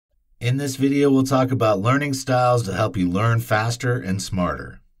In this video, we'll talk about learning styles to help you learn faster and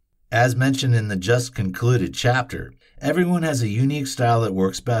smarter. As mentioned in the just concluded chapter, everyone has a unique style that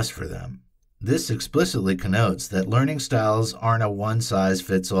works best for them. This explicitly connotes that learning styles aren't a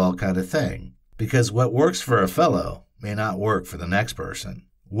one-size-fits-all kind of thing, because what works for a fellow may not work for the next person.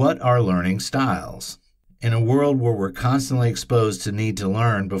 What are learning styles? In a world where we're constantly exposed to need to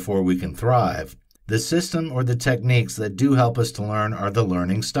learn before we can thrive, the system or the techniques that do help us to learn are the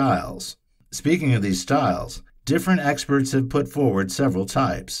learning styles. Speaking of these styles, different experts have put forward several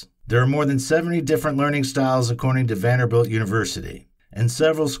types. There are more than 70 different learning styles according to Vanderbilt University, and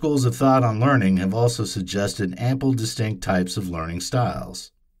several schools of thought on learning have also suggested ample distinct types of learning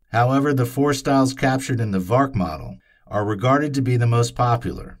styles. However, the 4 styles captured in the VARK model are regarded to be the most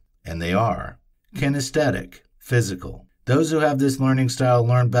popular, and they are kinesthetic, physical. Those who have this learning style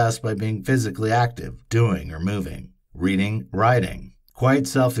learn best by being physically active, doing or moving. Reading, writing. Quite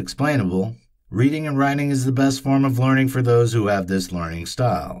self-explainable. Reading and writing is the best form of learning for those who have this learning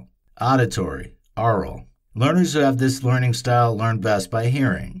style. Auditory, oral. Learners who have this learning style learn best by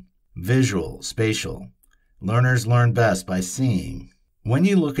hearing. Visual, spatial. Learners learn best by seeing. When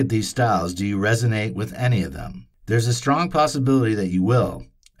you look at these styles, do you resonate with any of them? There's a strong possibility that you will,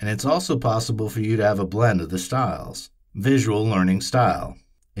 and it's also possible for you to have a blend of the styles. Visual learning style.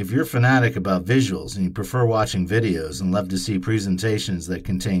 If you're fanatic about visuals and you prefer watching videos and love to see presentations that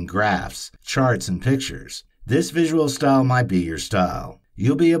contain graphs, charts, and pictures, this visual style might be your style.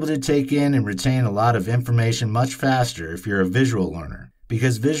 You'll be able to take in and retain a lot of information much faster if you're a visual learner,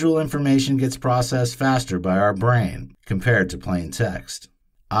 because visual information gets processed faster by our brain compared to plain text.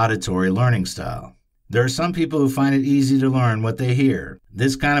 Auditory learning style. There are some people who find it easy to learn what they hear.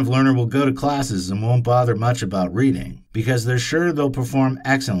 This kind of learner will go to classes and won't bother much about reading, because they're sure they'll perform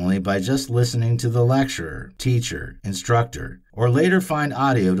excellently by just listening to the lecturer, teacher, instructor, or later find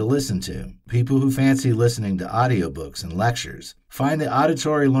audio to listen to. People who fancy listening to audiobooks and lectures find the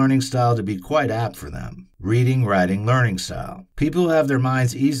auditory learning style to be quite apt for them. Reading, writing, learning style. People who have their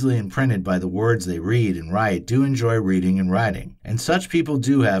minds easily imprinted by the words they read and write do enjoy reading and writing, and such people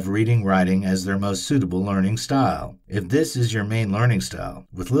do have reading, writing as their most suitable learning style. If this is your main learning style,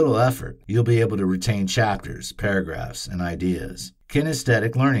 with little effort, you'll be able to retain chapters, paragraphs, and ideas.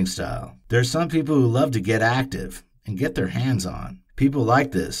 Kinesthetic learning style. There are some people who love to get active and get their hands on. People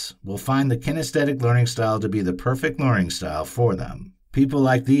like this will find the kinesthetic learning style to be the perfect learning style for them. People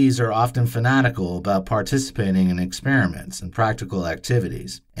like these are often fanatical about participating in experiments and practical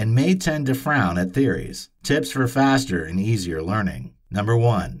activities, and may tend to frown at theories. Tips for faster and easier learning. Number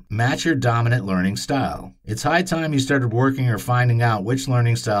 1. Match your dominant learning style. It's high time you started working or finding out which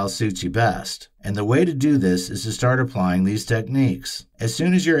learning style suits you best. And the way to do this is to start applying these techniques. As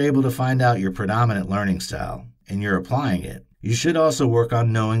soon as you're able to find out your predominant learning style, and you're applying it, you should also work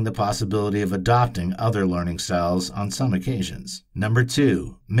on knowing the possibility of adopting other learning styles on some occasions. Number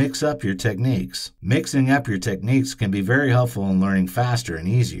 2. Mix up your techniques. Mixing up your techniques can be very helpful in learning faster and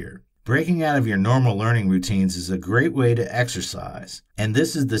easier. Breaking out of your normal learning routines is a great way to exercise, and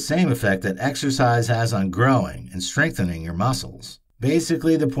this is the same effect that exercise has on growing and strengthening your muscles.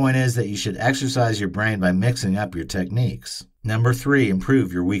 Basically, the point is that you should exercise your brain by mixing up your techniques. Number 3,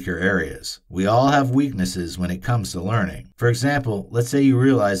 improve your weaker areas. We all have weaknesses when it comes to learning. For example, let's say you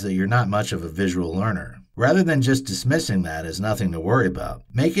realize that you're not much of a visual learner. Rather than just dismissing that as nothing to worry about,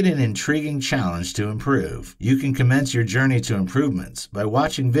 make it an intriguing challenge to improve. You can commence your journey to improvements by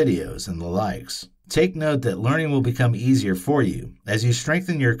watching videos and the likes. Take note that learning will become easier for you as you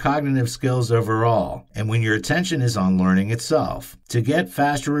strengthen your cognitive skills overall and when your attention is on learning itself. To get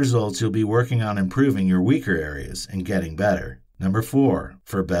faster results, you'll be working on improving your weaker areas and getting better. Number 4,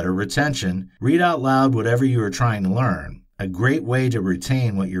 for better retention, read out loud whatever you are trying to learn. A great way to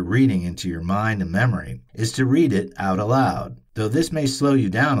retain what you're reading into your mind and memory is to read it out aloud. Though this may slow you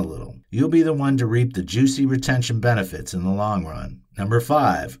down a little, you'll be the one to reap the juicy retention benefits in the long run. Number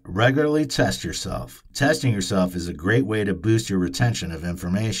 5, regularly test yourself. Testing yourself is a great way to boost your retention of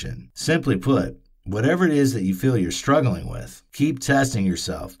information. Simply put, whatever it is that you feel you're struggling with, keep testing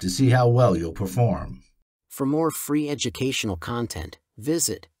yourself to see how well you'll perform. For more free educational content,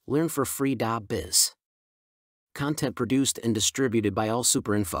 visit learnforfree.biz. Content produced and distributed by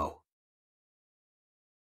AllSuperInfo.